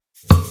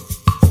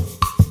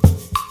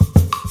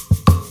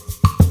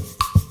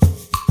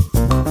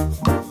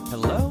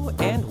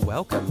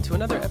welcome to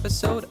another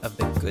episode of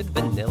The Good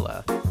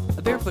Vanilla,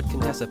 a Barefoot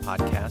Contessa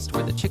podcast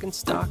where the chicken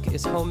stock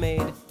is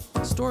homemade,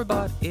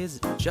 store-bought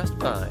is just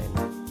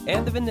fine,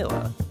 and the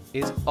vanilla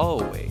is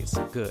always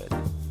good.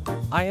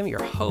 I am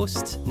your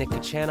host, Nick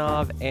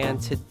Kachanov, and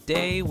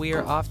today we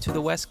are off to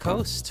the West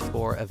Coast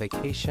for a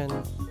vacation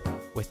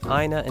with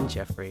Ina and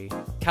Jeffrey,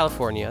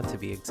 California to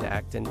be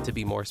exact, and to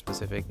be more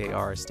specific, they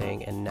are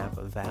staying in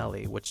Napa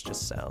Valley, which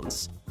just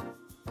sounds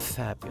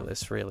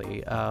fabulous,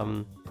 really.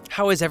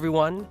 How is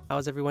everyone?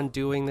 How's everyone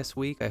doing this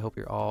week? I hope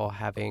you're all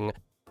having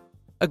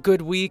a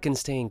good week and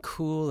staying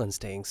cool and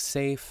staying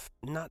safe.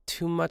 Not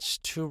too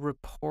much to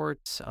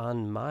report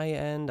on my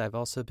end. I've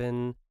also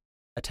been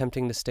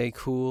attempting to stay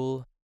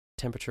cool,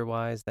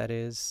 temperature-wise, that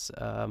is.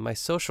 My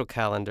social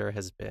calendar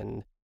has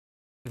been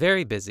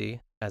very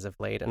busy as of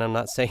late, and I'm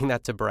not saying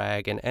that to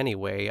brag in any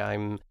way.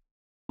 I'm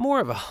more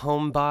of a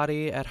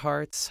homebody at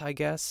heart, I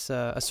guess,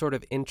 a sort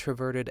of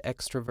introverted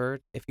extrovert,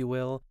 if you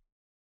will.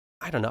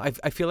 I don't know.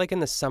 I feel like in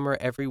the summer,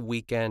 every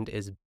weekend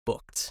is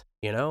booked,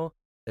 you know?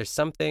 There's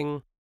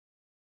something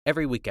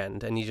every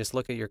weekend, and you just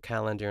look at your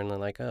calendar and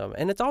like, oh,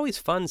 and it's always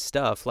fun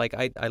stuff. Like,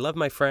 I love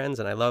my friends,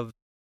 and I love,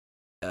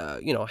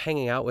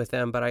 hanging out with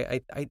them, but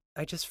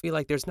I just feel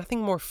like there's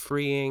nothing more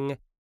freeing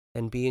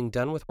than being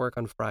done with work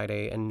on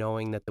Friday and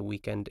knowing that the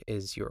weekend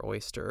is your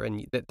oyster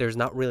and that there's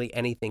not really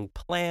anything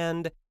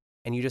planned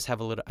and you just have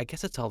a little, I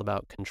guess it's all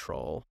about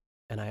control,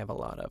 and I have a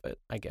lot of it,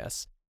 I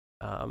guess.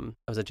 That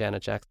was a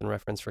Janet Jackson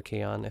reference for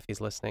Keon, if he's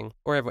listening,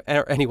 or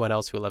anyone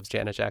else who loves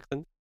Janet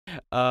Jackson.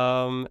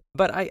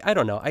 But I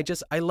don't know.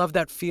 I love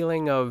that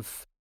feeling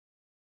of,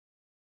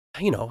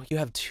 you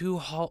have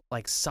two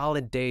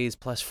solid days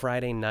plus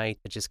Friday night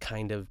to just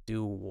kind of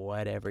do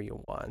whatever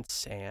you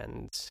want.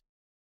 And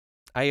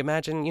I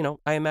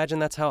imagine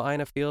that's how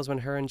Ina feels when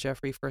her and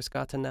Jeffrey first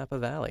got to Napa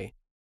Valley.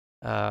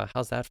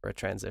 How's that for a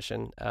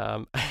transition?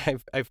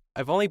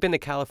 I've only been to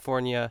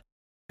California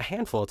a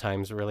handful of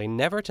times, really,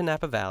 never to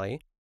Napa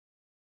Valley,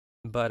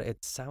 but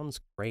it sounds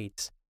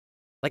great.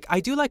 Like, I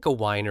do like a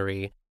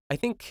winery. I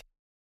think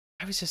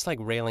I was just like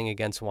railing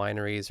against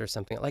wineries or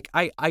something. Like,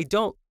 I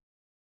don't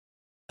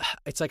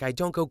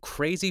go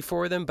crazy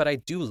for them, but I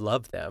do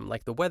love them.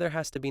 Like, the weather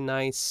has to be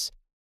nice,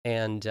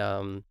 and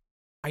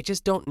I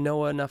just don't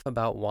know enough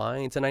about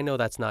wines, and I know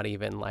that's not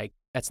even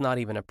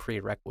a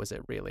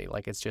prerequisite, really.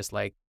 Like, it's just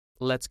like,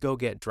 let's go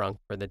get drunk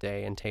for the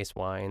day and taste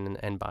wine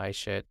and buy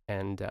shit.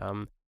 And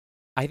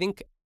I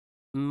think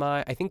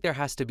there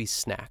has to be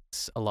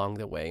snacks along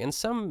the way. And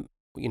some,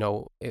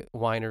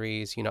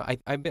 wineries,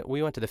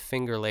 we went to the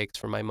Finger Lakes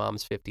for my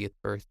mom's 50th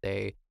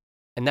birthday,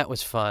 and that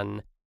was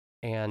fun.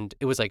 And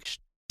it was like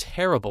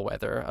terrible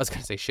weather. I was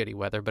going to say shitty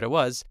weather, but it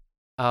was.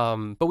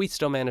 But we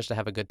still managed to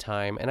have a good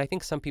time. And I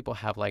think some people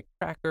have like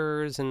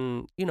crackers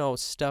and,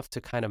 stuff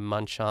to kind of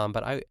munch on.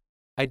 But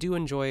I do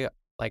enjoy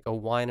like a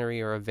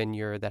winery or a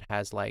vineyard that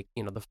has like,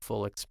 the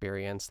full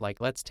experience. Like,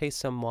 let's taste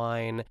some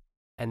wine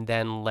and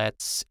then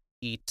let's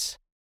eat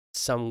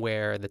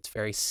somewhere that's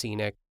very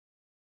scenic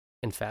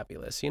and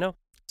fabulous,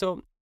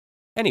 So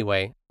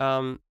anyway,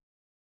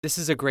 this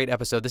is a great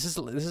episode. This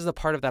is a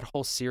part of that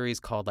whole series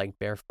called like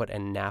Barefoot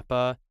and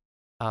Napa.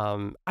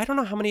 I don't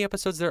know how many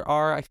episodes there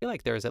are. I feel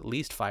like there's at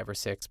least 5 or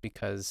 6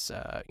 because,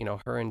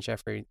 her and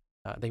Jeffrey,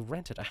 they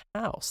rented a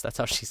house. That's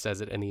how she says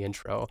it in the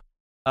intro,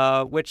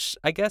 which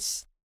I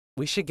guess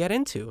we should get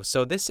into.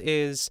 So this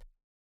is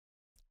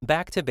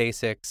Back to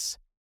Basics,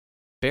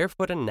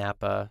 Barefoot and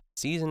Napa,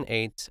 Season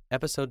 8,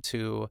 Episode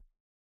 2,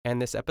 and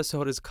this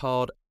episode is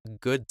called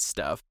Good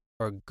Stuff,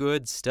 or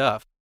Good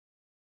Stuff.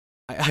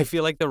 I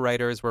feel like the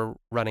writers were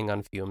running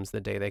on fumes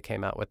the day they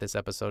came out with this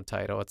episode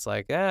title. It's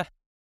like,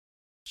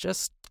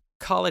 just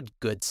call it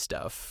Good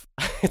Stuff.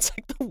 It's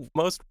like the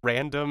most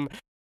random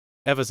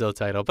episode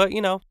title, but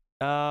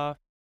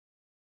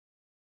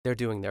they're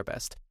doing their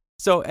best.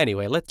 So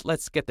anyway,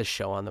 let's get the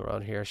show on the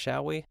road here,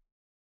 shall we?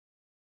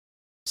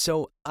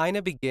 So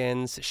Ina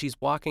begins. She's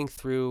walking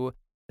through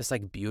this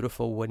like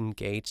beautiful wooden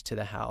gate to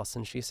the house,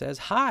 and she says,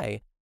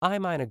 "Hi,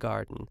 I'm Ina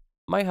Garden.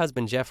 My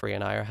husband Jeffrey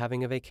and I are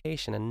having a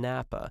vacation in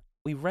Napa.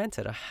 We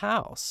rented a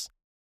house.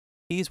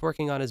 He's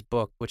working on his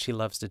book, which he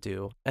loves to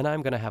do, and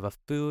I'm going to have a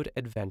food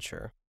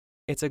adventure.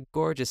 It's a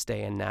gorgeous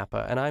day in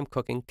Napa, and I'm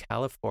cooking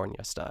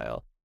California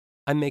style.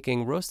 I'm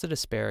making roasted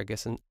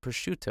asparagus and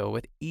prosciutto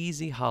with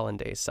easy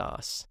Hollandaise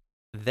sauce.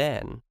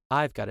 Then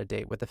I've got a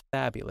date with the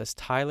fabulous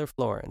Tyler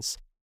Florence,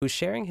 who's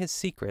sharing his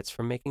secrets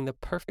for making the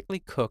perfectly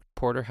cooked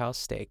porterhouse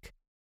steak.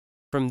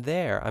 From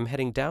there, I'm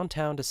heading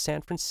downtown to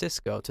San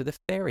Francisco to the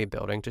Ferry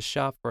Building to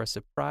shop for a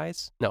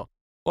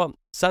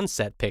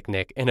sunset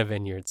picnic in a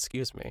vineyard,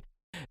 excuse me.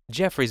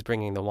 Jeffrey's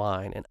bringing the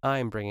wine, and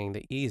I'm bringing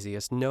the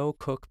easiest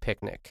no-cook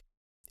picnic.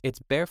 It's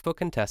Barefoot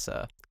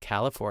Contessa,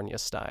 California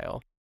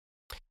style."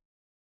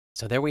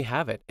 So there we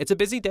have it. It's a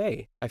busy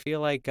day. I feel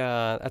like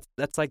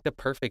that's like the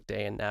perfect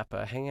day in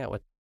Napa. Hang out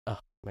with, oh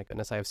my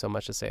goodness, I have so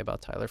much to say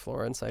about Tyler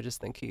Florence. I just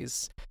think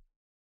he's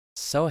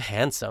so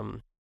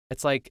handsome.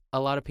 It's like a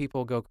lot of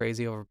people go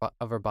crazy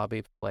over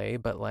Bobby Flay,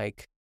 but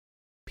like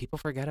people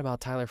forget about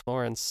Tyler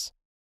Florence.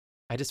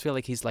 I just feel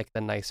like he's like the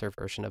nicer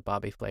version of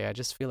Bobby Flay. I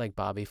just feel like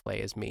Bobby Flay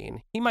is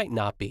mean. He might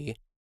not be,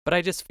 but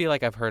I just feel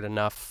like I've heard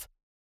enough.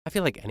 I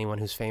feel like anyone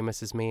who's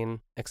famous is mean,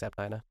 except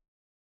Ina.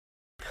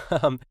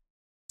 um,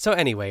 so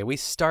anyway, we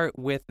start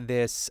with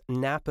this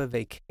Napa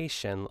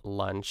vacation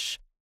lunch,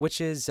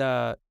 which is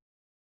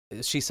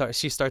she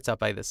starts out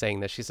by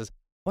saying this. She says,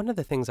 "One of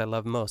the things I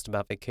love most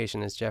about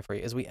vacation is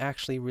Jeffrey is we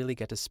actually really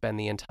get to spend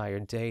the entire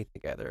day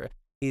together.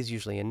 He's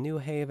usually in New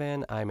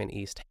Haven, I'm in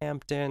East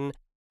Hampton,"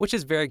 which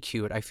is very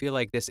cute. I feel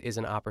like this is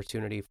an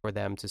opportunity for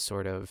them to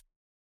sort of,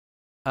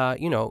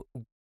 you know,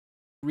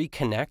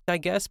 reconnect, I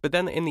guess. But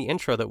then in the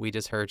intro that we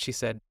just heard, she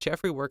said,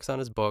 Jeffrey works on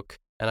his book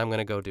and I'm going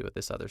to go do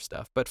this other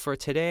stuff. But for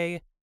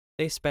today,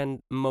 they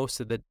spend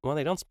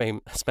they don't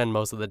spend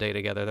most of the day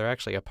together. They're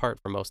actually apart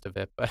for most of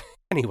it. But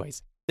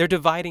anyways, they're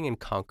dividing and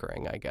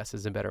conquering, I guess,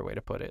 is a better way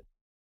to put it.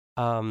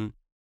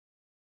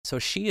 So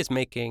she is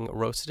making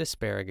roasted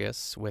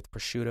asparagus with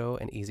prosciutto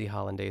and easy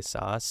hollandaise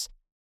sauce.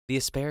 The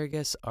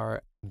asparagus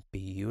are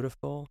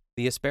beautiful.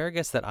 The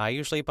asparagus that I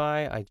usually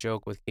buy, I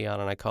joke with Keon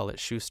and I call it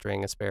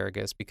shoestring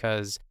asparagus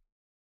because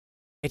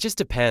it just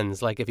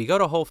depends. Like if you go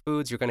to Whole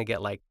Foods, you're going to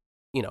get like,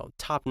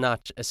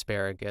 top-notch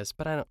asparagus,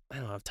 but I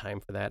don't have time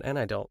for that, and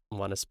I don't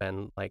want to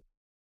spend like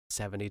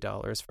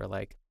 $70 for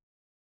like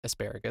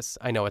asparagus.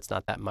 I know it's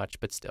not that much,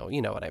 but still,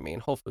 you know what I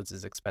mean. Whole Foods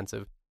is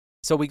expensive.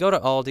 So we go to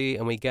Aldi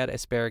and we get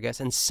asparagus,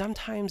 and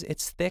sometimes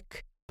it's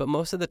thick, but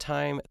most of the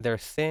time they're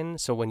thin,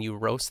 so when you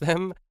roast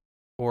them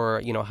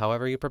or,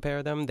 however you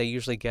prepare them, they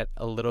usually get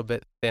a little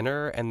bit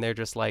thinner, and they're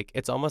just like,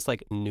 it's almost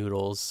like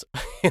noodles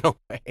in a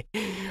way.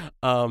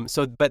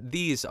 But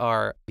these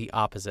are the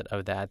opposite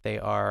of that. They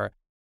are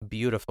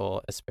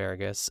beautiful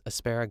asparagus.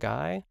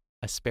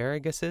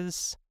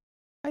 Asparaguses?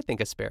 I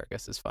think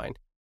asparagus is fine.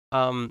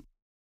 And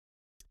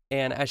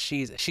as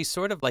she's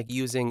sort of like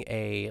using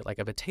a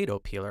potato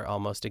peeler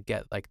almost to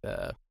get like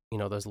the,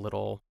 those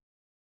little,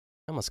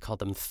 I almost called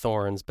them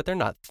thorns, but they're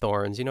not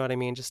thorns, you know what I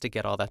mean? Just to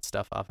get all that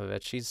stuff off of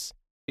it. She's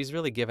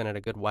really giving it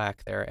a good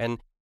whack there. And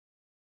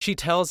she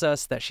tells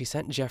us that she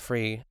sent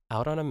Jeffrey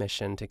out on a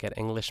mission to get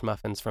English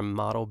muffins from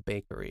Model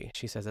Bakery.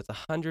 She says it's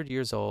 100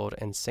 years old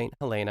in St.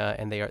 Helena,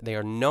 and they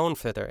are known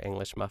for their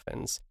English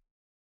muffins.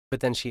 But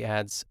then she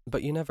adds,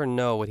 but you never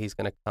know what he's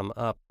going to come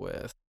up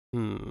with.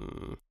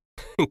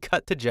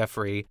 Cut to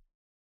Jeffrey,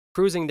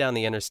 cruising down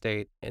the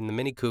interstate in the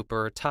Mini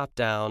Cooper, top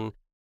down.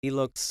 He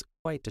looks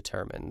quite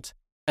determined.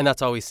 And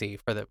that's all we see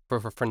for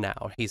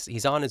now.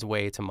 He's on his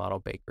way to Model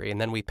Bakery. And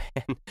then we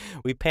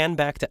pan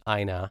back to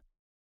Ina.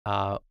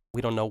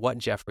 We don't know what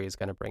Jeffrey is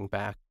going to bring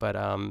back, but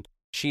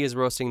she is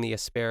roasting the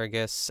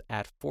asparagus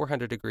at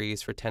 400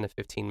 degrees for 10 to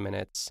 15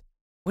 minutes,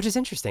 which is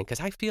interesting because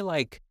I feel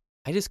like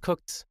I just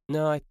cooked.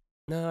 I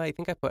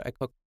think I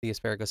cooked the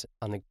asparagus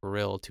on the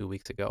grill 2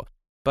 weeks ago,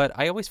 but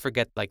I always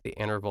forget like the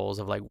intervals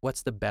of like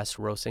what's the best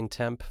roasting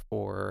temp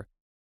for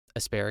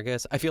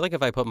asparagus. I feel like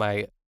if I put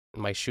my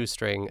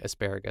shoestring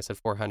asparagus at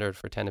 400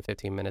 for 10 to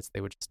 15 minutes, they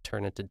would just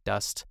turn into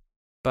dust.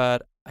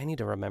 But I need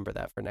to remember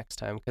that for next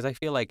time because I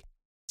feel like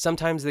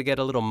sometimes they get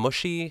a little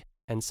mushy,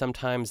 and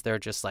sometimes they're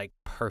just like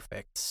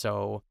perfect.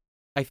 So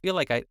I feel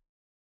like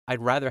I'd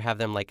rather have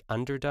them like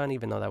underdone,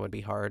 even though that would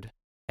be hard.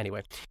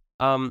 Anyway,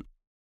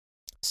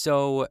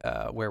 so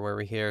where were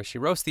we here? She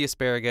roasts the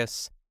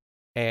asparagus,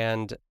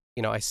 and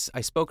I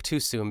spoke too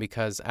soon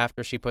because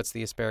after she puts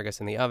the asparagus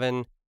in the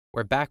oven,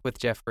 we're back with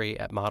Jeffrey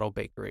at Model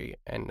Bakery,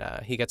 and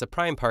he gets a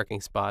prime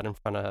parking spot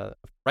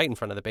right in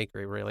front of the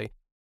bakery, really.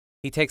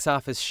 He takes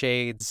off his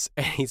shades,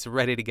 and he's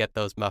ready to get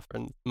those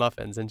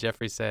muffins. And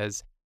Jeffrey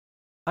says,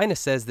 Ina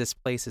says this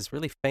place is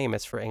really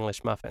famous for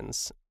English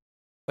muffins,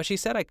 but she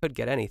said I could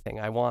get anything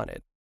I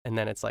wanted. And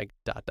then it's like, ...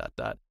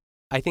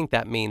 I think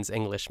that means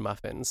English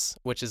muffins,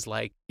 which is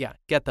like, yeah,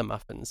 get the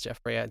muffins,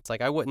 Jeffrey. It's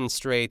like, I wouldn't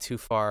stray too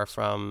far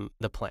from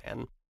the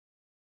plan.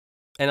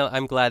 And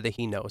I'm glad that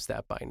he knows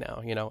that by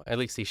now, at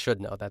least he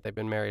should know that. They've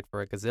been married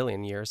for a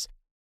gazillion years.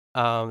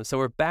 So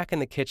we're back in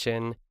the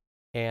kitchen.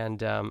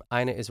 And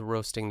Ina is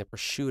roasting the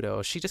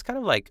prosciutto. She just kind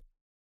of like,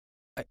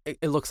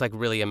 it looks like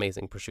really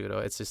amazing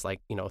prosciutto. It's just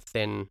like,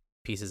 thin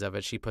pieces of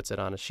it. She puts it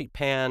on a sheet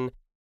pan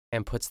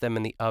and puts them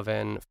in the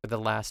oven for the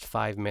last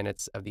 5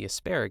 minutes of the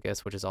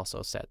asparagus, which is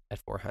also set at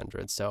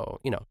 400. So,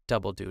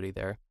 double duty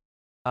there.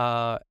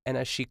 And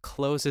as she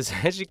closes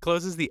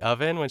the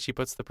oven, when she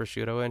puts the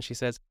prosciutto in, she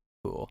says,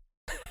 cool.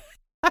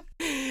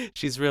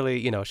 She's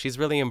really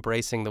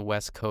embracing the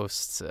West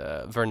Coast's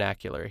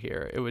vernacular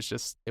here. It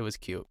was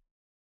cute.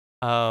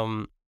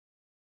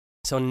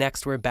 So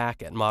next we're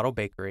back at Model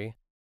Bakery,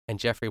 and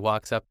Jeffrey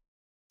walks up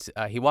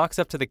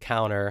to the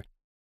counter.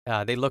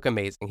 They look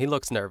amazing. He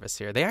looks nervous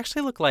here. They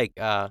actually look like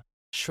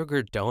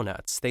sugar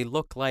donuts. They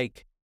look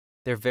like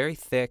they're very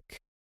thick.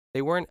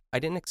 They weren't, I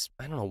don't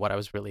know what I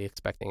was really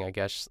expecting, I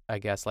guess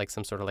like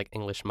some sort of like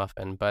English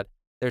muffin, but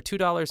they're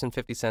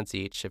 $2.50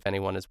 each, if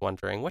anyone is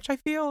wondering, which I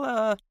feel,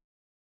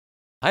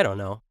 I don't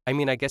know. I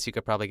mean, I guess you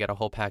could probably get a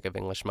whole pack of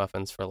English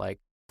muffins for like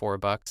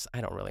 $4. I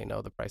don't really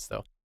know the price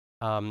though.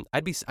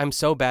 I'm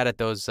so bad at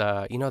those,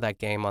 that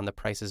game on The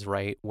Price is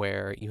Right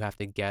where you have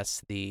to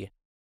guess the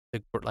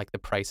the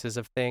prices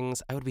of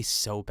things. I would be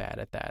so bad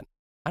at that.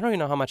 I don't even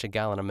know how much a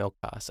gallon of milk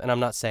costs. And I'm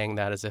not saying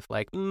that as if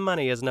like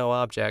money is no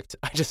object.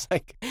 I just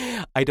like,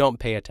 I don't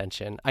pay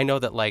attention. I know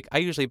that like I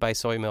usually buy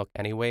soy milk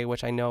anyway,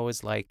 which I know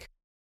is like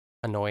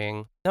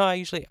annoying. No,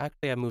 I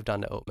moved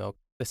on to oat milk.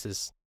 This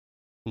is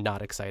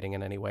not exciting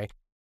in any way.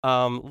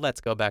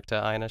 Let's go back to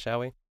Ina, shall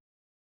we?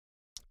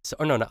 So,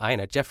 or no, not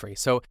Ina, Jeffrey.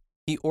 So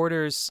he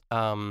orders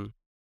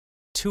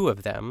two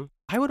of them.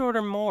 I would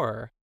order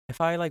more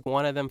if I like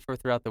wanted them for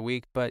throughout the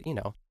week, but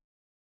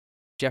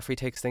Jeffrey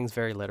takes things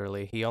very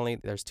literally.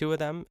 There's two of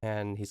them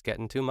and he's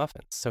getting two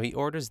muffins. So he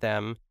orders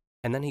them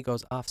and then he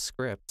goes off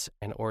script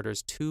and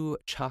orders two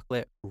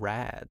chocolate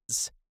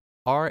rads,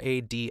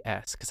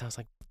 RADS, because I was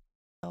like, what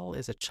the hell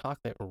is a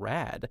chocolate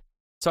rad?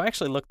 So I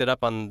actually looked it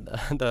up on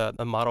the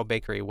Model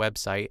Bakery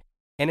website,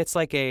 and it's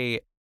like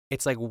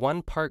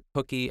 1 part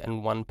cookie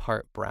and 1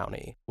 part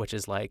brownie, which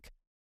is like,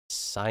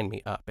 sign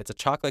me up. It's a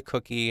chocolate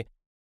cookie.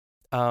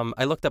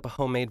 I looked up a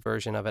homemade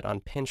version of it on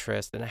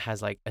Pinterest, and it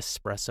has like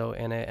espresso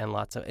in it and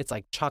it's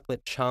like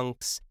chocolate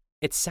chunks.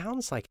 It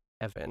sounds like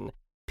heaven.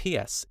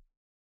 P.S.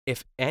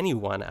 If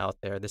anyone out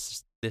there,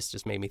 this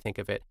just made me think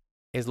of it,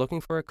 is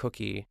looking for a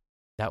cookie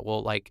that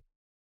will like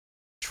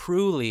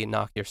truly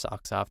knock your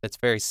socks off, that's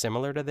very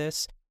similar to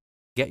this,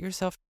 get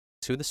yourself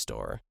to the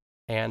store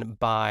and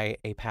buy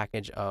a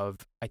package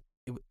of,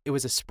 it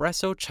was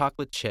espresso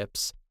chocolate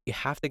chips. You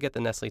have to get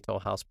the Nestle Toll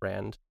House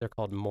brand. They're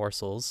called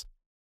Morsels.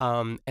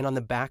 And on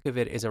the back of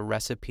it is a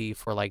recipe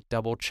for like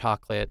double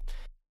chocolate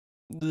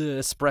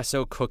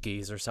espresso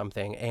cookies or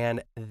something.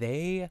 And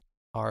they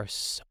are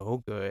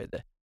so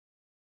good.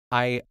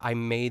 I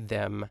made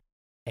them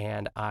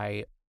and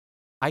I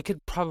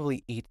could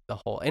probably eat the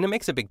whole, and it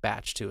makes a big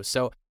batch too.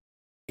 So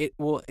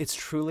it's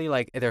truly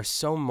like, they're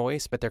so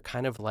moist, but they're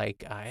kind of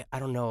like, I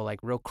don't know, like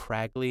real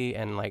craggly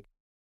and like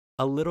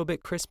a little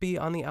bit crispy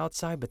on the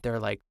outside, but they're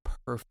like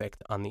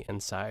perfect on the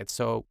inside.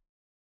 So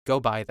go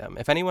buy them.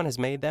 If anyone has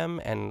made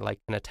them and like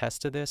can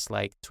attest to this,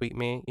 like tweet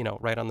me,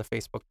 right on the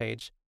Facebook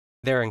page.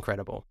 They're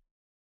incredible.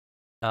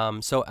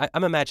 So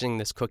I'm imagining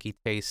this cookie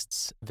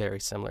tastes very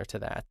similar to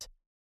that.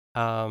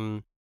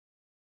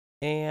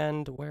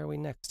 And where are we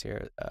next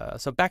here?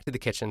 So back to the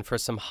kitchen for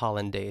some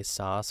Hollandaise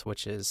sauce,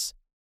 which is,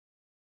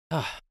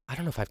 I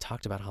don't know if I've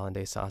talked about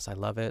Hollandaise sauce. I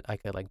love it. I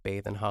could like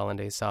bathe in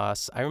Hollandaise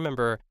sauce. I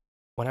remember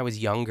when I was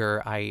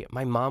younger,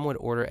 my mom would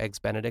order eggs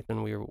Benedict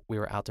when we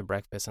were out to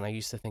breakfast, and I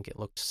used to think it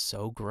looked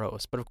so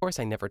gross. But of course,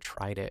 I never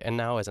tried it. And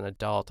now as an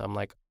adult, I'm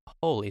like,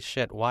 holy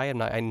shit! Why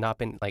have I not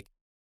been like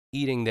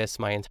eating this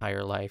my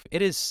entire life?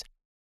 It is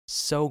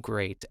so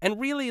great, and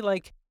really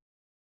like,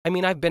 I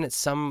mean, I've been at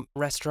some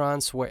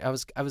restaurants where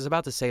I was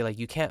about to say like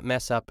you can't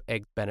mess up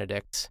eggs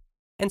Benedict.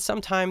 And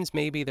sometimes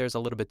maybe there's a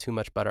little bit too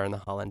much butter in the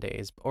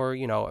Hollandaise, or,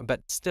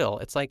 but still,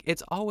 it's like,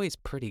 it's always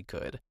pretty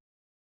good.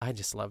 I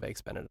just love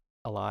eggs Benedict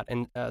a lot.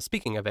 And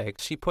speaking of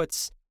eggs, she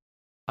puts,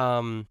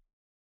 to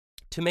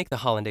make the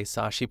Hollandaise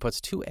sauce, she puts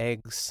 2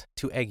 egg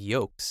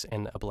yolks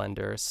in a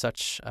blender,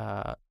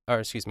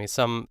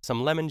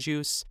 some lemon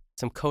juice,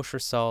 some kosher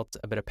salt,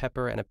 a bit of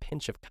pepper, and a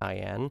pinch of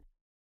cayenne.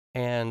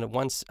 And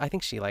I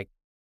think she like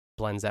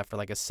blends that for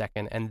like a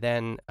second, and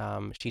then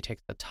she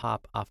takes the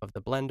top off of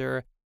the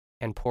blender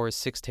and pours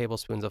 6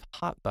 tablespoons of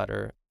hot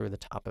butter through the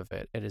top of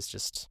it. It is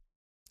just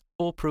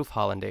foolproof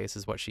Hollandaise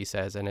is what she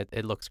says, and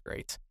it looks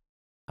great.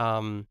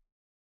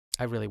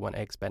 I really want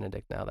eggs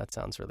Benedict now. That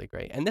sounds really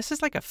great. And this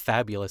is like a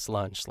fabulous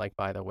lunch, like,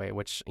 by the way,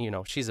 which,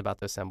 she's about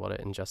to assemble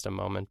it in just a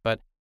moment. But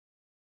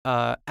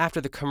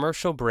after the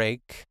commercial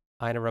break,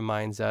 Ina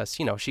reminds us,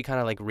 she kind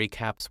of like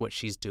recaps what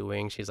she's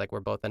doing. She's like, we're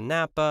both in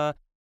Napa.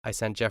 I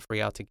sent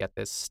Jeffrey out to get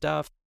this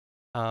stuff.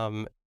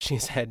 She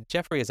said,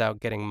 Jeffrey is out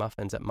getting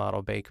muffins at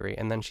Model Bakery.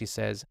 And then she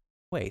says,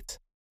 wait,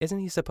 isn't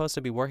he supposed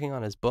to be working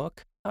on his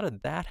book? How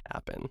did that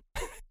happen?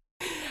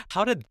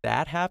 How did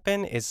that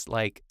happen is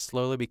like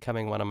slowly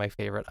becoming one of my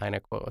favorite Ina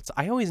quotes.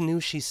 I always knew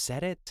she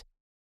said it,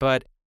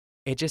 but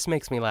it just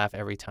makes me laugh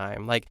every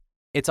time. Like,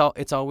 it's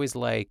always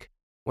like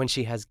when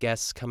she has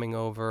guests coming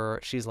over,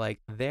 she's like,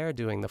 they're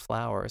doing the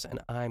flowers and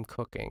I'm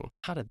cooking.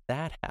 How did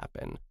that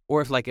happen?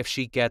 Or if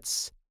she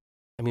gets,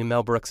 I mean,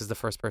 Mel Brooks is the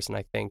first person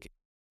I think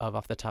of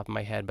off the top of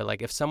my head, but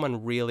like if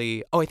someone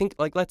really, I think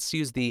like let's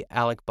use the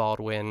Alec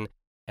Baldwin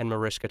and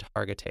Mariska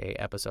Hargitay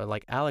episode.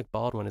 Like, Alec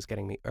Baldwin is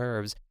getting the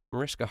herbs,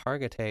 Mariska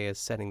Hargitay is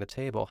setting the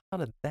table. How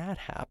did that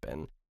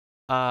happen?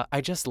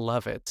 I just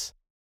love it.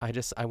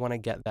 I want to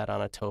get that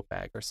on a tote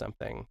bag or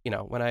something.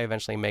 When I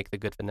eventually make the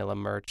Good Vanilla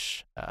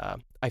merch,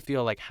 I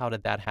feel like how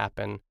did that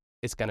happen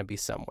is going to be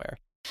somewhere.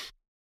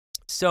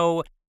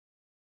 So,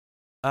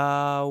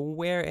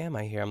 where am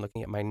I here? I'm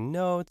looking at my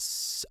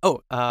notes.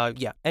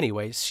 Yeah.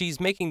 Anyway,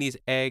 she's making these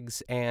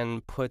eggs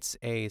and puts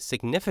a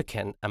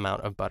significant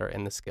amount of butter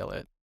in the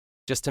skillet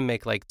just to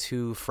make like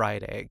 2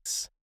 fried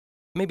eggs.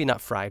 Maybe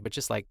not fried, but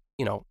just like,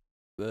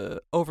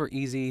 over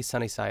easy,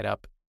 sunny side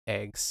up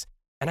eggs.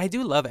 And I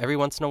do love every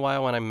once in a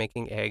while when I'm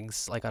making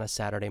eggs, like on a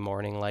Saturday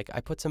morning, like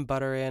I put some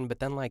butter in, but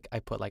then like I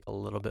put like a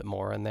little bit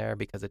more in there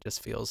because it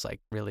just feels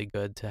like really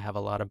good to have a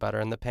lot of butter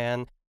in the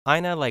pan.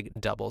 Ina like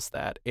doubles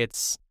that.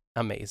 It's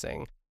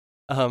Amazing.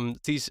 So,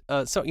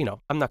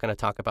 I'm not going to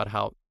talk about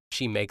how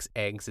she makes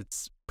eggs.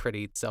 It's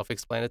pretty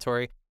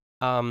self-explanatory.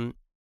 Um,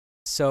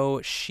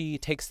 so she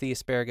takes the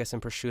asparagus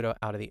and prosciutto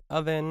out of the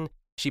oven.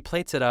 She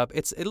plates it up.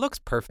 It looks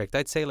perfect.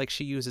 I'd say like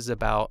she uses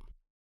about,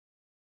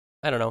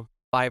 I don't know,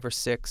 5 or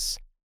 6.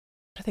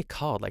 What are they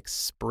called? Like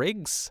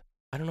sprigs?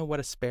 I don't know what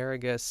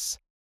asparagus.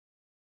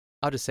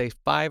 I'll just say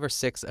 5 or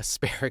 6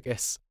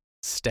 asparagus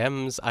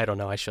stems. I don't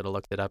know. I should have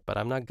looked it up, but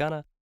I'm not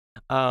gonna.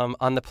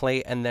 On the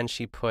plate, and then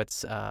she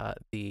puts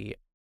the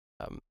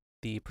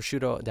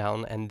prosciutto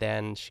down, and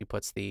then she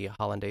puts the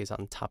hollandaise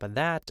on top of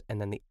that,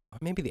 and then or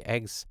maybe the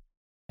eggs.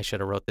 I should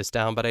have wrote this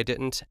down, but I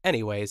didn't.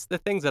 Anyways, the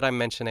things that I'm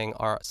mentioning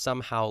are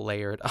somehow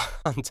layered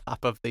on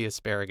top of the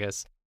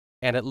asparagus,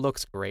 and it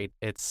looks great.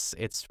 It's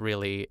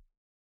really,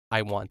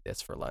 I want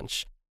this for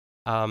lunch.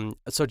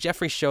 So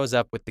Jeffrey shows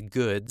up with the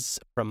goods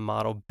from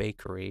Model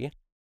Bakery,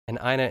 and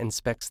Ina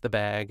inspects the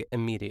bag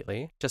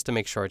immediately, just to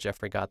make sure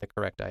Jeffrey got the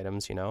correct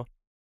items.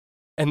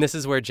 And this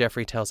is where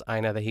Jeffrey tells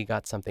Ina that he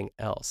got something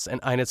else, and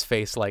Ina's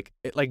face,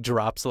 it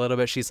drops a little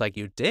bit. She's like,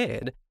 "You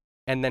did?"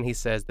 And then he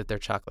says that they're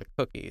chocolate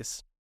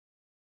cookies.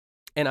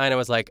 And Ina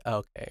was like,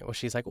 "Okay." Well,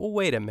 she's like, "Well,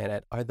 wait a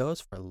minute. Are those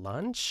for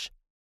lunch?"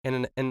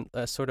 In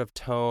a sort of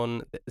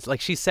tone, it's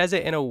like she says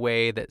it in a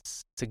way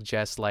that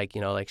suggests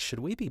should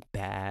we be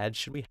bad?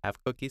 Should we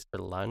have cookies for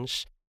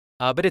lunch?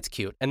 But it's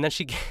cute. And then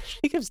she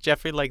she gives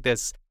Jeffrey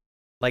this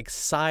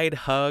side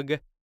hug,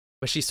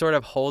 but she sort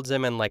of holds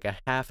him in like a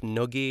half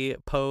noogie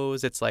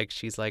pose. It's like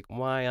she's like,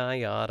 "Why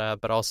I oughta,"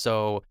 but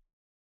also,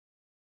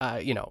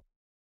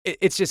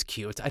 it's just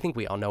cute. I think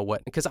we all know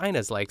because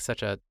Ina's like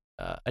such a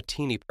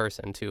teeny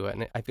person too,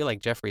 and I feel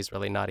like Jeffrey's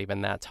really not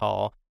even that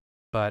tall,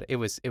 but it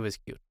was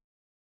cute.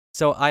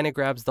 So Ina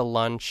grabs the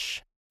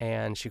lunch,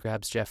 and she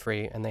grabs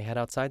Jeffrey, and they head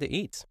outside to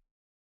eat.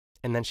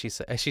 And then she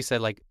said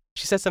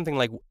something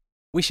like,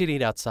 "We should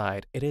eat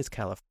outside. It is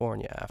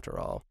California after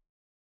all."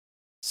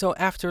 So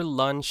after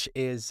lunch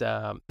is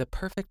the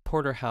perfect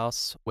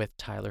porterhouse with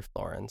Tyler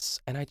Florence,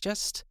 and I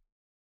just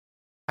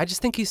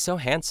think he's so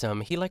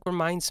handsome. He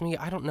reminds me,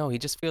 I don't know, he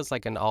just feels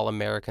like an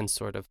all-American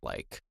sort of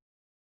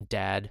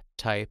dad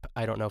type.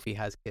 I don't know if he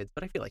has kids,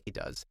 but I feel like he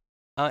does.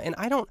 And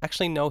I don't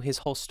actually know his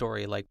whole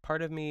story.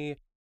 Part of me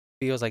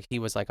feels like he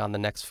was on the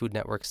next Food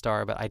Network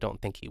star, but I don't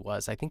think he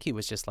was. I think he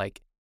was just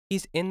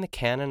he's in the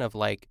canon of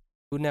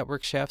Food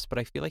Network chefs, but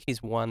I feel like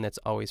he's one that's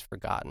always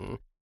forgotten.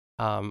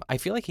 I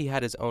feel like he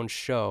had his own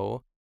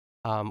show,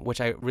 which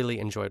I really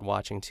enjoyed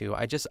watching too.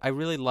 I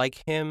really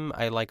like him.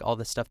 I like all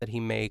the stuff that he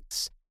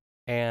makes,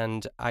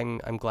 and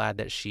I'm glad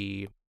that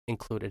she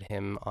included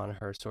him on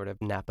her sort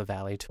of Napa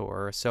Valley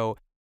tour. So,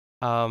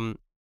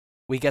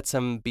 we get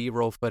some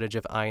B-roll footage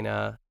of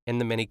Ina in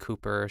the Mini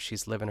Cooper.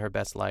 She's living her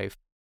best life.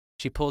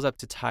 She pulls up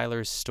to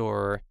Tyler's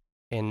store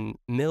in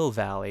Mill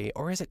Valley,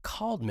 or is it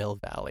called Mill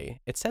Valley?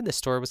 It said the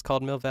store was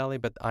called Mill Valley,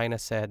 but Ina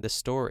said the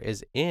store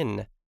is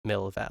in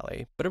Mill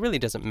Valley. But it really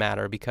doesn't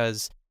matter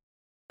because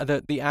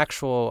the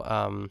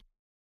actual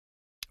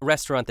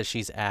restaurant that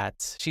she's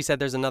at, she said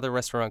there's another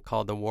restaurant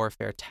called the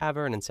Warfare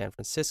Tavern in San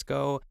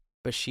Francisco,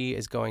 but she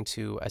is going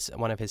to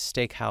one of his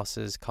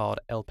steakhouses called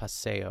El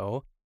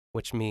Paseo,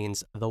 which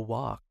means the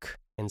walk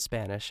in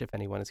Spanish, if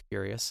anyone is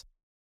curious.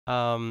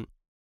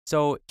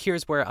 So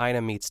here's where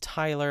Ina meets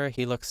Tyler.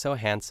 He looks so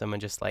handsome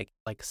and just like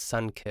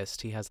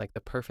sun-kissed. He has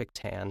the perfect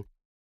tan.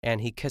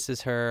 And he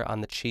kisses her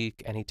on the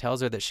cheek, and he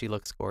tells her that she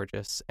looks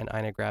gorgeous. And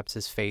Ina grabs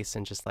his face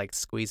and just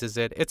squeezes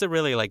it. It's a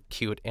really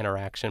cute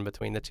interaction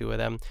between the two of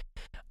them.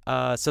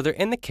 So they're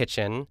in the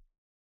kitchen,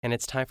 and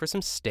it's time for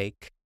some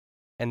steak.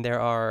 And there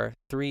are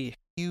 3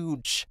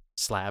 huge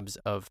slabs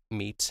of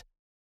meat.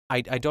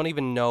 I don't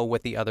even know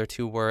what the other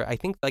 2 were. I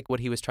think what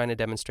he was trying to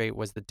demonstrate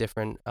was the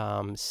different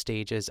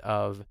stages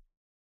of,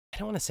 I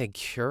don't want to say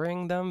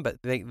curing them,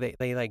 but they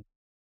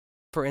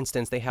for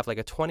instance, they have a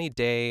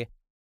 20-day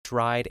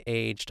dried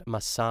aged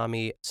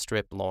Masami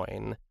strip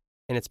loin,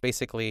 and it's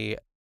basically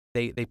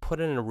they put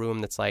it in a room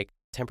that's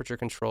temperature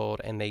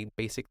controlled, and they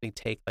basically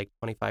take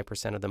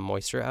 25% of the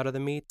moisture out of the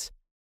meat.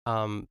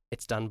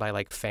 It's done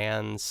by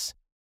fans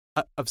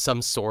of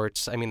some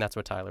sort. I mean, that's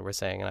what Tyler was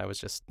saying, and I was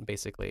just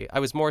I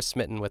was more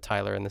smitten with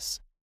Tyler in this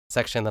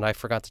section that I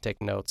forgot to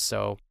take notes.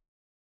 So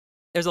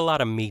there's a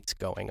lot of meat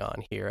going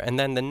on here. And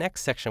then the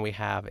next section we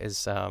have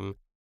is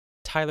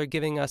Tyler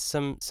giving us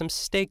some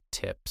steak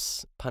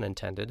tips, pun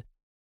intended.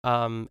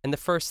 And the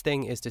first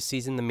thing is to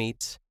season the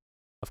meat,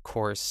 of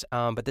course.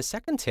 But the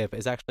second tip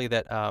is actually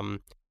that,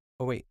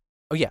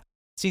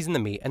 season the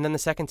meat. And then the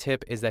second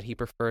tip is that he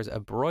prefers a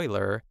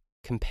broiler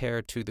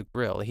compared to the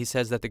grill. He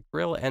says that the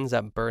grill ends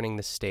up burning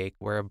the steak,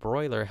 where a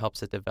broiler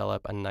helps it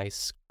develop a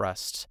nice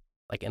crust,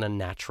 in a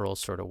natural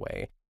sort of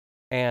way.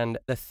 And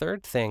the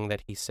third thing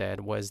that he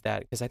said was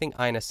that, because I think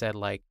Ina said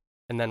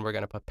and then we're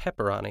going to put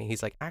pepper on it.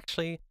 He's like,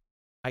 actually,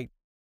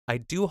 I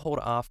do hold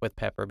off with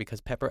pepper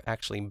because pepper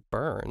actually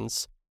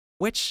burns,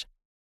 which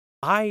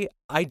I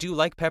do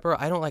like pepper.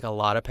 I don't like a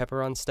lot of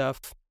pepper on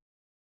stuff.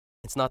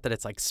 It's not that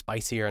it's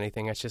spicy or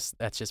anything.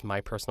 That's just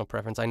my personal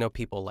preference. I know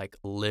people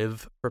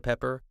live for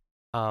pepper,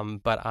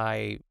 but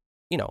I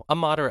a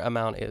moderate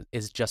amount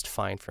is just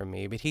fine for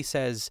me. But he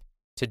says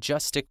to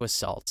just stick with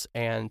salt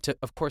and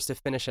of course, to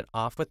finish it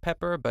off with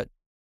pepper, but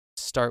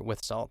start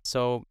with salt.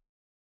 So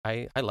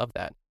I love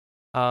that.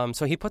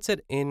 So he puts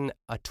it in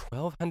a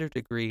 1200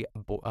 degree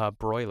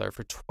broiler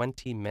for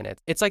 20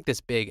 minutes. It's like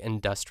this big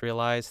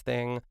industrialized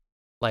thing.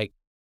 Like,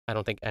 I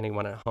don't think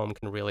anyone at home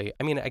can really,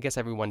 I mean, I guess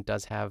everyone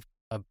does have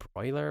a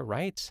broiler,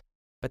 right?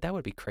 But that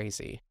would be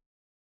crazy.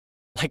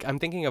 Like, I'm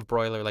thinking of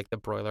broiler, like the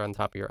broiler on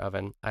top of your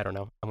oven. I don't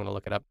know. I'm going to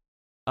look it up.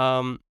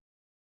 Um,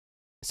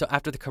 so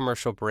after the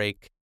commercial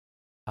break,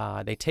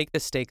 they take the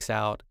steaks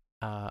out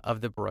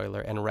of the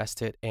broiler and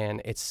rest it,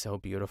 and it's so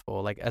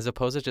beautiful. Like, as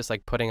opposed to just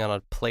like putting on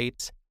a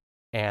plate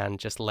and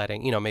just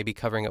letting, maybe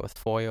covering it with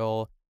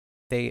foil,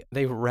 they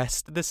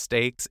rest the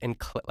steaks in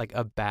like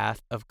a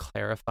bath of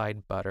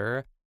clarified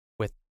butter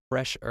with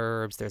fresh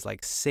herbs. There's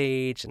like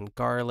sage and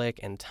garlic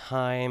and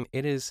thyme.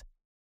 It is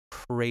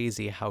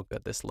crazy how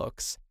good this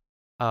looks.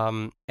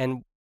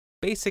 And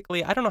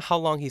basically, I don't know how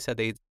long he said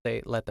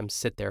they let them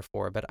sit there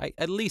for, but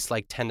at least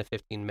like 10 to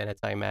 15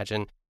 minutes, I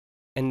imagine.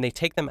 And they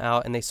take them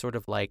out and they sort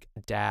of like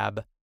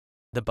dab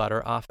the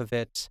butter off of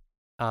it.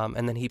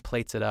 And then he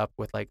plates it up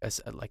with like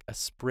a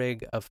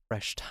sprig of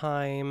fresh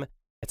thyme.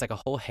 It's like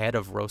a whole head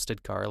of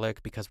roasted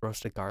garlic, because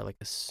roasted garlic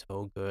is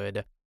so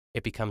good.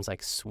 It becomes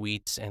like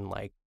sweet and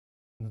like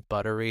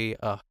buttery.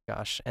 Oh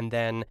gosh. And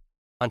then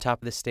on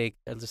top of the steak,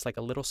 there's just like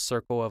a little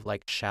circle of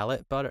like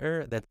shallot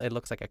butter that it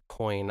looks like a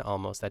coin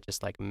almost that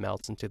just like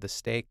melts into the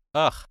steak.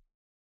 Ugh.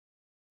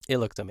 It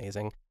looks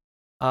amazing.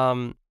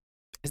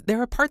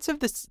 There are parts of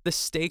the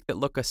steak that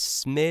look a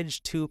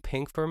smidge too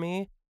pink for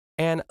me.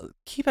 And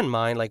keep in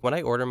mind, like when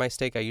I order my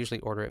steak, I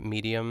usually order it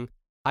medium.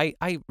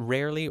 I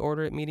rarely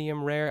order it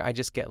medium rare. I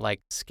just get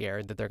like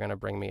scared that they're going to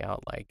bring me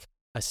out like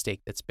a steak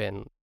that's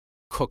been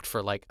cooked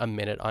for like a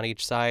minute on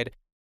each side.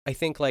 I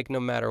think like no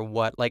matter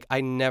what, like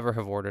I never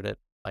have ordered it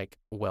like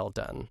well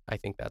done. I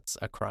think that's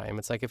a crime.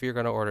 It's like if you're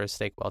going to order a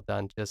steak well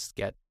done, just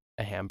get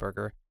a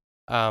hamburger.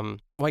 Well,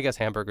 I guess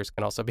hamburgers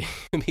can also be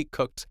be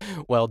cooked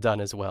well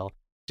done as well.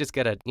 Just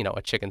get a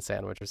chicken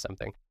sandwich or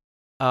something.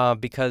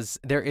 Because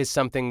there is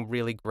something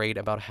really great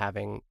about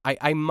having,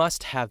 I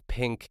must have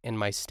pink in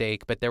my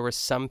steak, but there were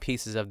some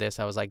pieces of this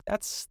I was like,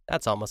 that's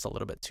almost a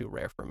little bit too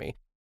rare for me.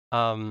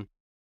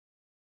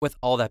 With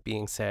all that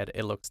being said,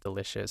 it looks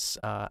delicious.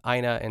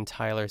 Ina and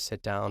Tyler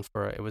sit down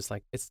for, it was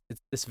like, it's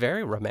this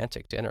very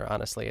romantic dinner,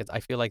 honestly.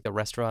 I feel like the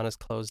restaurant is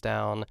closed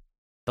down,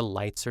 the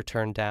lights are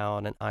turned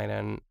down, and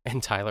Ina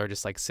and Tyler are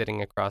just like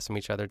sitting across from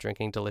each other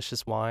drinking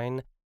delicious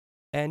wine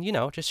and,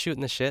 just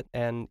shooting the shit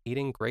and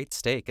eating great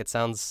steak. It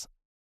sounds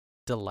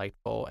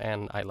delightful,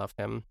 and I love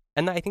him.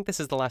 And I think this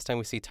is the last time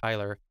we see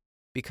Tyler,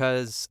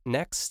 because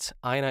next,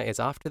 Ina is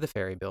off to the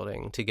Ferry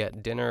Building to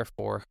get dinner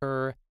for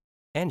her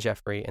and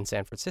Jeffrey in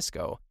San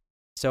Francisco.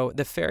 So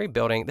this Ferry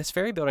Building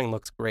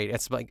looks great.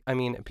 It's like, I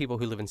mean, people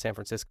who live in San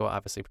Francisco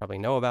obviously probably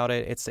know about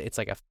it. It's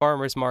like a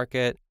farmer's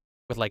market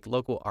with like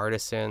local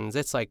artisans.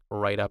 It's like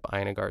right up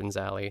Ina Garten's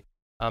alley.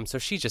 So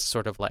she just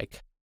sort of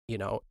like,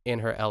 in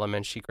her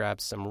element. She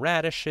grabs some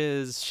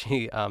radishes,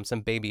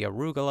 some baby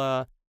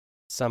arugula,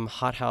 some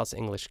hothouse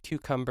English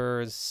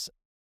cucumbers,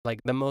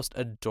 like the most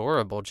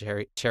adorable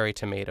cherry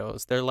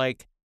tomatoes. They're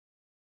like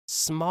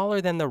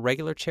smaller than the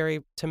regular cherry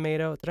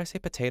tomato. Did I say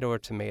potato or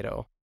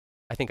tomato?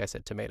 I think I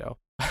said tomato.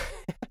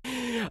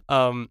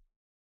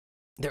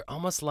 They're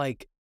almost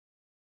like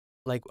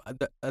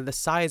the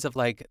size of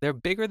like, they're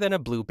bigger than a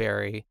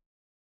blueberry,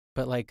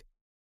 but like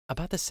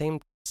about the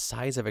same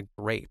size of a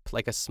grape,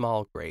 like a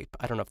small grape.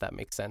 I don't know if that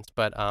makes sense,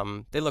 but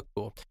they look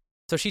cool.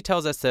 So she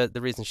tells us that the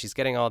reason she's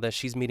getting all this,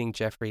 she's meeting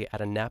Jeffrey at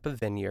a Napa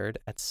vineyard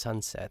at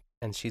sunset,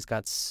 and she's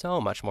got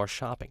so much more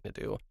shopping to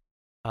do.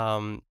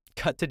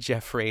 Cut to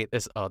Jeffrey.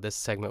 This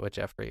segment with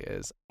Jeffrey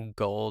is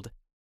gold.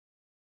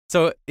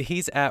 So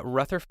he's at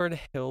Rutherford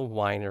Hill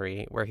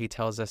Winery, where he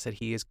tells us that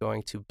he is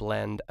going to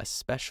blend a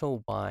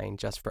special wine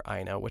just for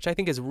Ina, which I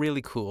think is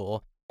really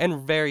cool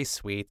and very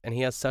sweet. And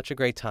he has such a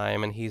great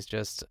time, and he's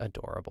just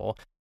adorable.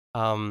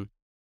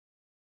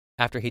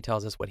 After he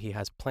tells us what he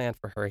has planned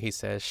for her, he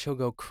says she'll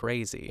go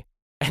crazy.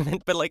 And then,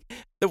 but like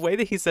the way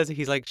that he says it,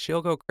 he's like,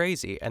 she'll go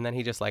crazy. And then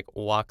he just like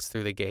walks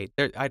through the gate.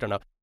 I don't know.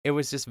 It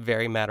was just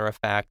very matter of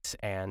fact.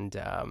 And,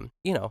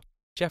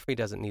 Jeffrey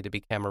doesn't need to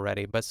be camera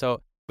ready.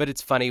 But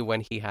it's funny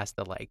when he has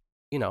to like,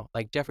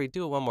 Jeffrey,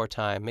 do it one more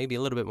time, maybe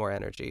a little bit more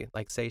energy,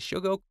 like say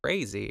she'll go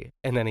crazy.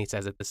 And then he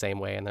says it the same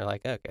way. And they're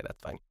like, okay,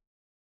 that's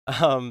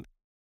fine.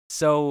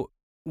 So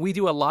we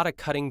do a lot of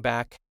cutting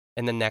back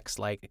in the next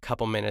like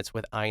couple minutes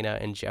with Ina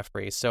and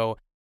Jeffrey. So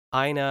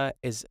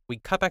we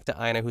cut back to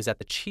Ina, who's at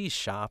the cheese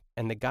shop,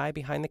 and the guy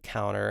behind the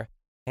counter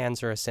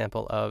hands her a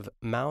sample of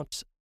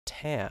Mount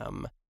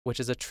Tam, which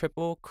is a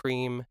triple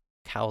cream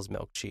cow's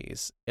milk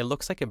cheese. It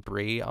looks like a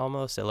brie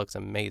almost. It looks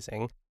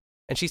amazing.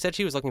 And she said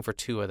she was looking for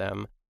 2 of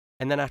them.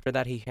 And then after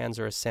that, he hands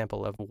her a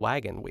sample of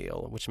Wagon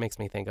Wheel, which makes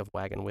me think of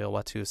Wagon Wheel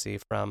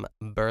Watusi from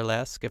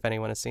Burlesque, if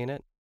anyone has seen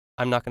it.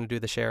 I'm not going to do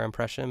the Cher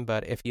impression,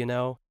 but if you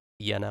know,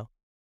 you know.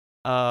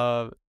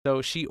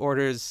 So she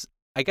orders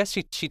I guess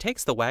she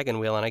takes the wagon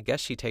wheel, and I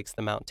guess she takes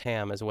the Mount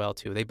Tam as well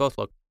too. They both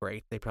look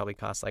great. They probably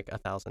cost like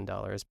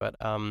 $1,000, but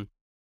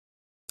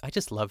I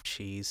just love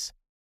cheese.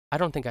 I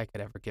don't think I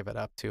could ever give it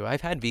up too.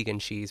 I've had vegan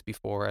cheese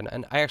before,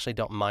 and I actually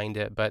don't mind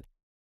it, but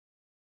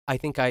I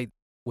think I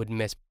would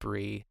miss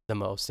brie the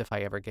most if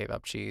I ever gave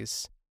up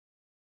cheese.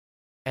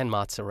 And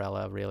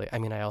mozzarella, really. I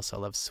mean, I also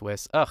love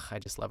Swiss. Ugh, I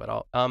just love it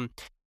all.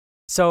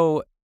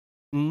 So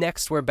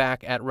next we're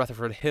back at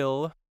Rutherford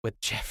Hill with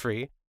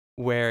Jeffrey,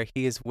 where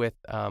he is with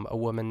a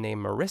woman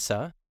named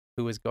Marissa,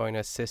 who is going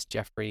to assist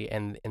Jeffrey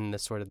in the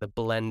sort of the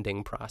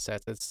blending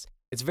process.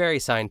 It's very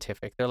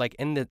scientific. They're like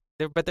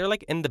they're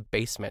like in the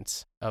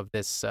basement of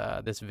this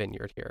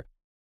vineyard here.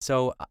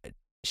 So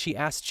she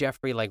asks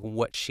Jeffrey like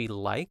what she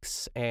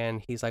likes,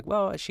 and he's like,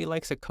 well, she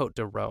likes a Côte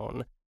de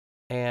Rhône.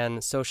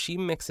 And so she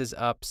mixes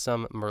up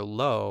some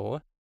Merlot,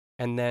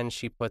 and then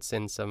she puts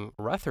in some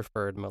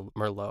Rutherford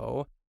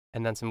Merlot,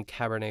 and then some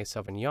Cabernet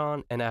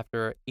Sauvignon. And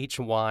after each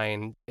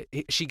wine,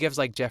 she gives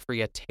like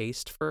Jeffrey a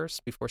taste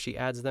first before she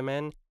adds them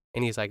in.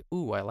 And he's like,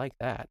 ooh, I like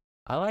that.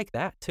 I like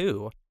that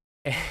too.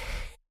 And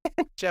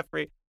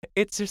Jeffrey,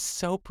 it's just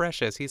so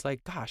precious. He's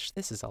like, gosh,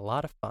 this is a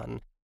lot of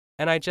fun.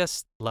 And I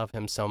just love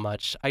him so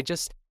much.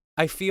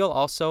 I feel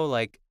also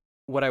like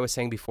what I was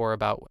saying before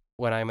about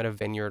when I'm at a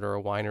vineyard or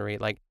a winery,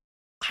 like,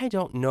 I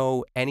don't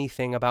know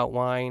anything about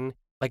wine.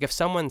 Like if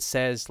someone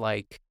says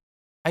like,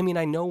 I mean,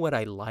 I know what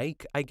I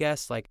like, I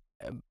guess, like,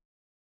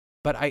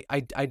 but I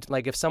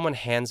like if someone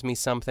hands me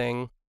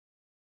something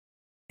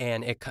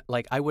and it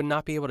like I would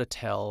not be able to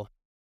tell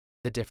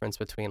the difference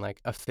between like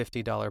a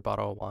 $50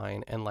 bottle of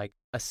wine and like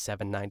a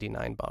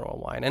 $7.99 bottle of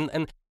wine.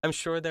 And I'm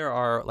sure there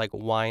are like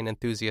wine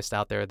enthusiasts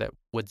out there that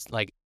would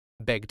like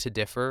beg to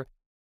differ.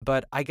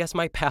 But I guess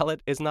my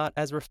palate is not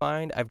as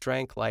refined. I've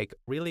drank like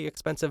really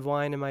expensive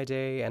wine in my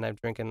day, and I've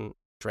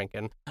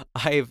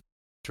I've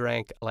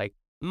drank like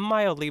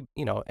mildly,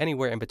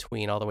 anywhere in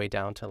between, all the way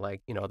down to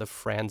like, the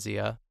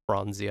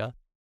Franzia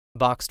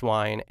boxed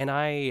wine. And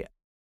I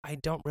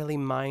don't really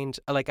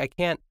mind, like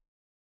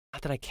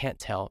not that I can't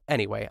tell.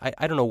 Anyway,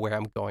 I don't know where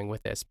I'm going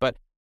with this, but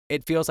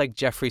it feels like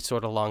Jeffrey's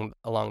sort of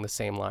along the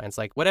same lines.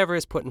 Like whatever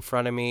is put in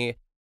front of me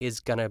is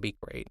gonna be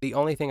great. The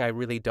only thing I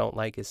really don't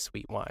like is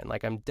sweet wine.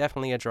 Like I'm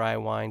definitely a dry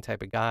wine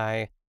type of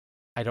guy.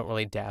 I don't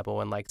really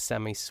dabble in like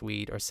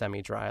semi-sweet or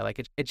semi-dry. Like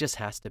it just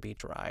has to be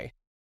dry.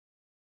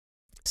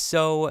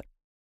 So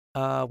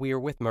we are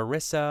with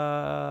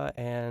Marissa,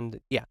 and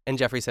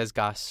Jeffrey says,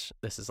 gosh,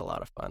 this is a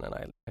lot of fun, and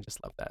I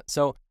just love that.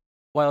 So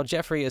while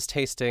Jeffrey is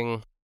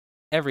tasting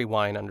every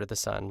wine under the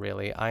sun,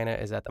 really, Ina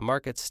is at the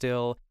market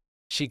still.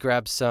 She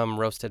grabs some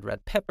roasted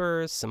red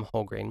peppers, some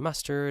whole grain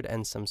mustard,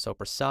 and some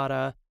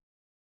soppressata.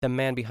 The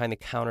man behind the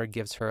counter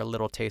gives her a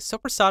little taste.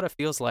 Soppressata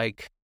feels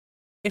like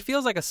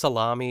a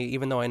salami,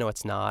 even though I know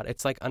it's not.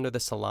 It's like under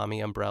the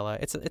salami umbrella.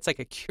 It's like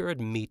a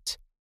cured meat,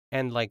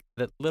 and like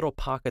the little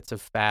pockets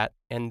of fat,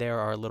 and there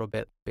are a little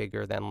bit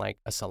bigger than like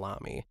a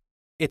salami.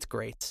 It's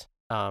great.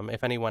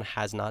 If anyone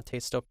has not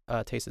tasted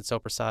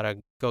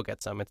soppressata, go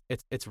get some.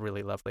 It's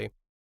really lovely.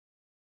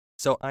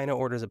 So Ina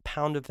orders a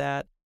pound of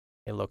that.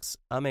 It looks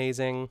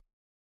amazing.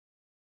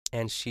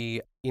 And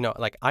she,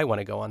 like I want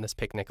to go on this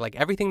picnic. Like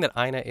everything that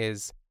Ina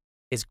is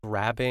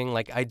grabbing.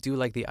 Like I do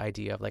like the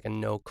idea of like a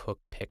no-cook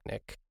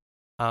picnic.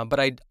 But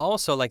I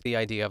also like the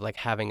idea of like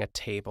having a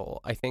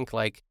table. I think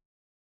like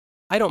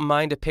I don't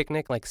mind a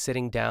picnic like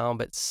sitting down,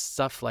 but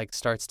stuff like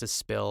starts to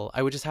spill.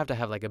 I would just have to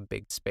have like a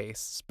big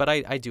space. But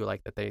I do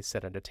like that they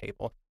sit at a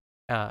table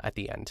at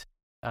the end.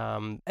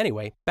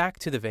 Anyway, back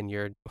to the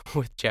vineyard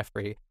with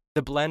Jeffrey.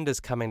 The blend is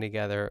coming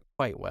together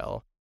quite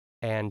well,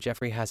 and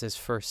Jeffrey has his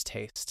first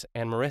taste.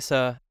 And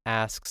Marissa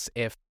asks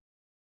if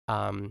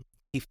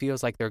he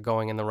feels like they're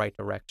going in the right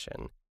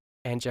direction.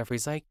 And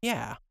Jeffrey's like,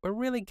 yeah, we're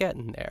really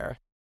getting there.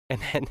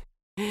 And then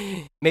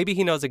maybe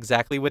he knows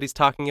exactly what he's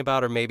talking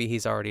about, or maybe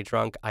he's already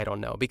drunk. I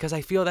don't know. Because I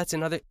feel that's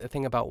another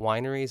thing about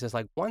wineries is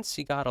like once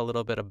you got a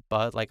little bit of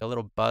buzz, like a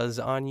little buzz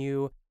on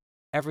you,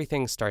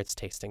 everything starts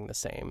tasting the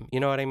same. You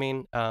know what I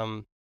mean?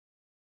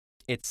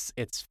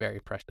 It's very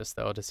precious,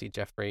 though, to see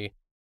Jeffrey.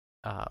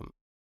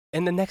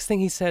 And the next thing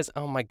he says,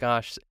 oh my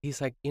gosh,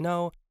 he's like,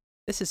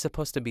 this is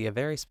supposed to be a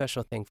very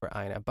special thing for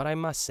Ina, but I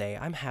must say,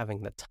 I'm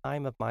having the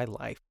time of my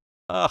life.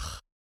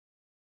 Ugh.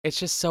 It's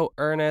just so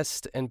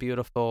earnest and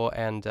beautiful,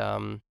 and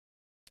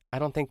I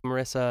don't think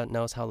Marissa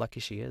knows how lucky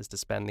she is to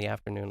spend the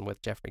afternoon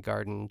with Jeffrey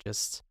Garden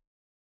just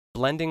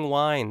blending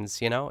wines,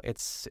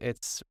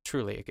 It's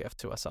truly a gift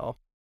to us all.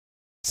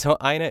 So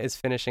Ina is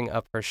finishing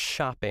up her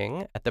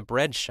shopping at the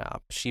bread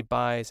shop. She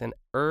buys an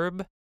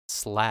herb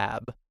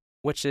slab,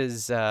 which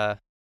is,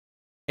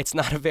 it's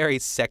not a very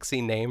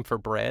sexy name for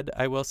bread,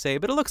 I will say,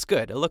 but it looks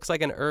good. It looks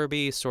like an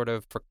herby sort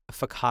of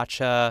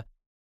focaccia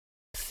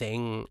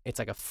thing. It's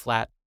like a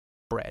flat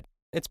bread.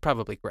 It's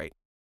probably great.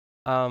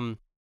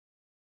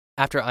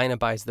 After Ina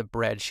buys the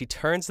bread, she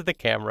turns to the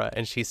camera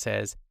and she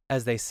says,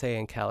 as they say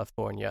in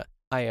California,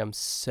 I am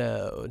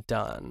so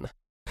done.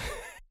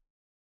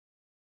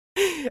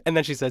 And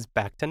then she says,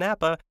 back to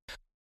Napa.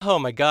 Oh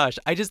my gosh.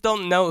 I just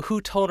don't know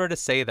who told her to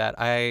say that.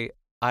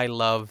 I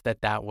love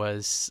that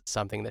was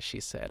something that she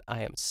said.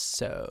 I am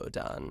so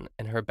done.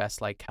 In her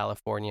best, like,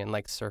 Californian,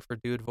 like, surfer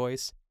dude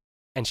voice.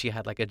 And she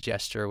had, like, a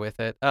gesture with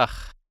it. Ugh,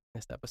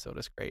 this episode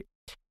is great.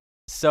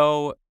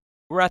 So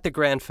we're at the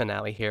grand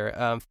finale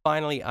here.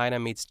 Finally, Ina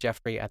meets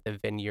Jeffrey at the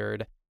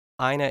vineyard.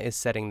 Ina is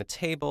setting the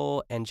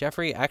table, and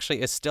Jeffrey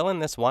actually is still in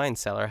this wine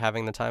cellar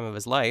having the time of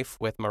his life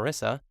with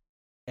Marissa.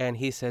 And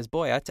he says,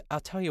 boy,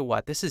 I'll tell you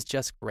what, this is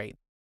just great.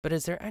 But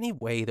is there any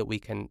way that we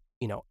can,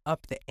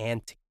 up the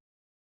ante?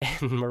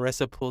 And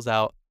Marissa pulls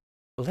out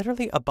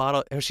literally a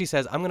bottle. She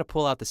says, I'm going to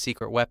pull out the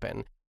secret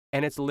weapon.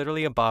 And it's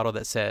literally a bottle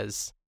that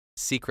says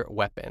secret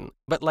weapon,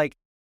 but like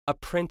a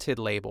printed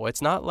label.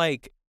 It's not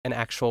like an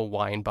actual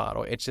wine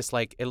bottle. It's just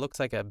like, it looks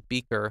like a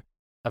beaker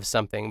of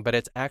something, but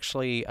it's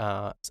actually,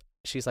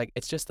 she's like,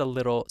 it's just a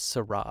little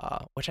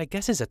Syrah, which I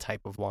guess is a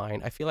type of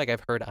wine. I feel like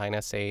I've heard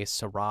Ina say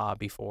Syrah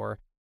before.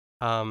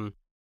 And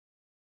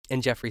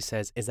Jeffrey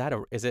says, is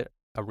it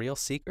a real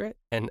secret?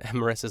 And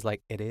Marissa's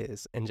like, it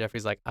is. And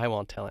Jeffrey's like, I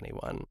won't tell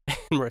anyone.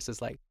 And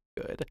Marissa's like,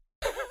 good.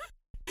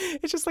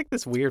 It's just like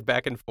this weird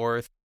back and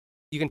forth.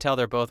 You can tell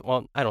they're both,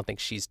 well, I don't think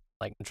she's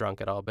like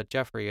drunk at all, but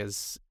Jeffrey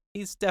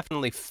he's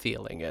definitely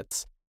feeling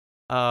it.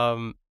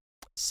 So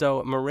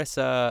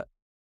Marissa,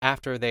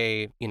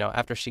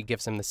 after she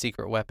gives him the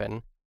secret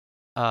weapon,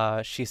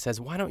 she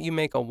says, why don't you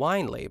make a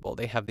wine label?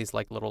 They have these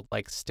like little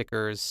like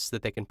stickers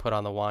that they can put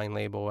on the wine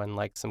label and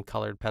like some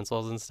colored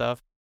pencils and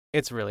stuff.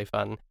 It's really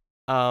fun.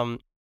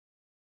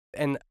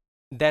 And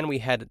then we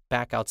head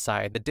back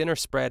outside. The dinner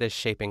spread is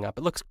shaping up.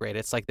 It looks great.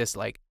 It's like this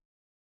like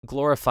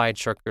glorified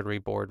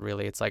charcuterie board,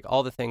 really. It's like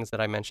all the things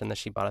that I mentioned that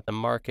she bought at the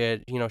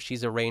market.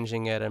 She's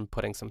arranging it and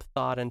putting some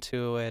thought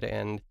into it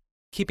and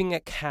keeping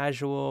it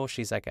casual.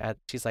 She's like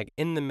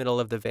in the middle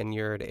of the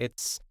vineyard.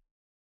 It's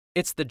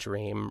the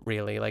dream,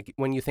 really. Like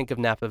when you think of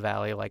Napa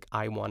Valley, like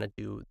I want to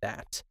do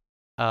that.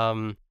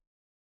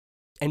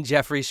 And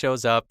Jeffrey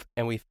shows up,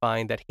 and we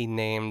find that he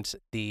named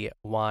the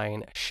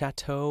wine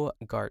Chateau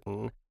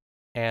Garden.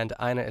 And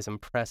Ina is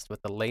impressed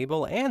with the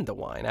label and the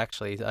wine,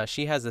 actually.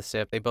 She has a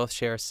sip. They both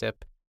share a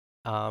sip.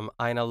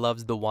 Ina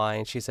loves the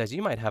wine. She says,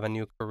 you might have a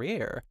new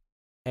career.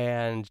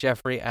 And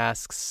Jeffrey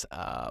asks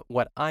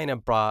what Ina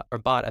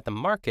bought at the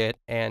market,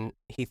 and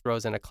he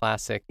throws in a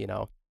classic,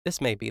 this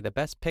may be the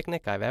best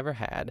picnic I've ever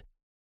had.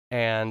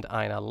 And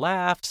Ina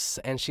laughs,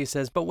 and she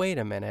says, but wait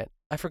a minute,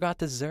 I forgot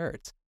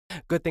dessert.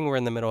 Good thing we're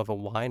in the middle of a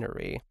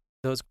winery.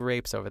 Those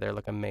grapes over there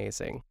look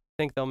amazing.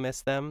 Think they'll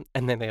miss them?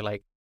 And then they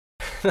like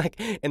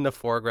in the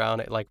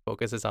foreground, it like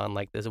focuses on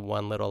like this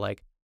one little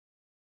like,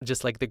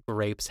 just like the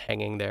grapes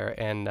hanging there.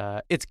 And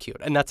it's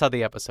cute. And that's how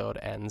the episode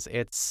ends.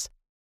 It's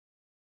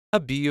a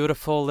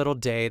beautiful little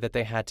day that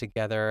they had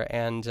together.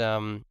 And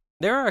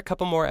there are a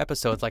couple more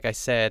episodes, like I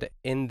said,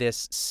 in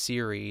this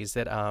series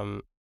that,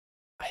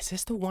 is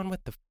this the one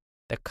with the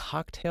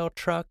cocktail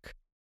truck?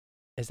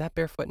 Is that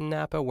Barefoot in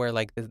Napa, where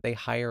like they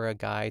hire a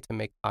guy to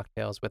make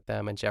cocktails with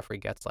them, and Jeffrey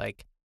gets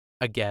like,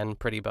 again,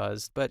 pretty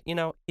buzzed, but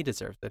he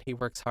deserves it. He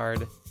works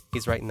hard.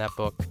 He's writing that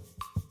book.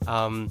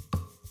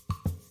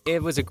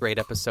 It was a great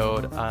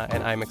episode,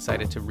 and I'm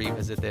excited to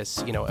revisit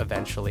this,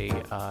 eventually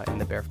in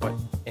the Barefoot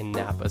in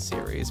Napa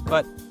series.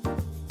 But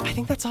I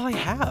think that's all I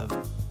have.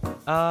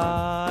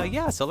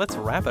 So let's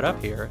wrap it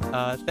up here.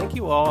 Thank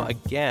you all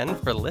again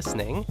for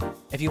listening.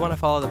 If you want to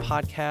follow the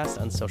podcast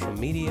on social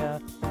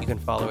media, you can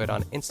follow it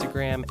on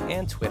Instagram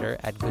and Twitter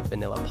at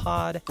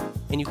goodvanillapod.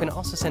 And you can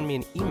also send me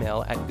an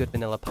email at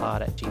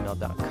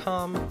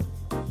goodvanillapod@gmail.com.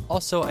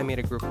 Also, I made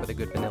a group for The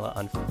Good Vanilla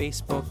on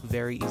Facebook.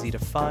 Very easy to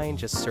find.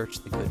 Just search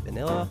The Good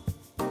Vanilla.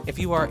 If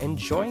you are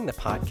enjoying the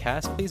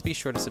podcast, please be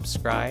sure to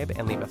subscribe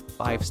and leave a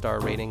 5-star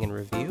rating and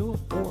review,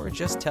 or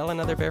just tell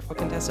another Barefoot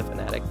Contessa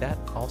fanatic. That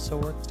also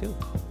works too.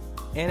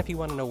 And if you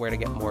want to know where to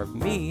get more of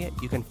me,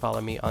 you can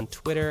follow me on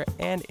Twitter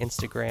and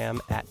Instagram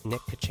at Nick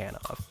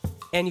Kachanov.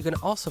 And you can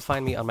also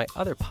find me on my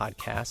other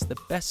podcast, The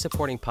Best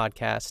Supporting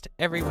Podcast,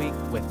 every week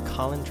with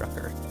Colin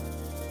Drucker.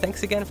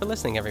 Thanks again for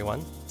listening,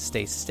 everyone.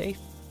 Stay safe,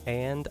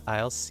 and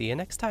I'll see you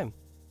next time.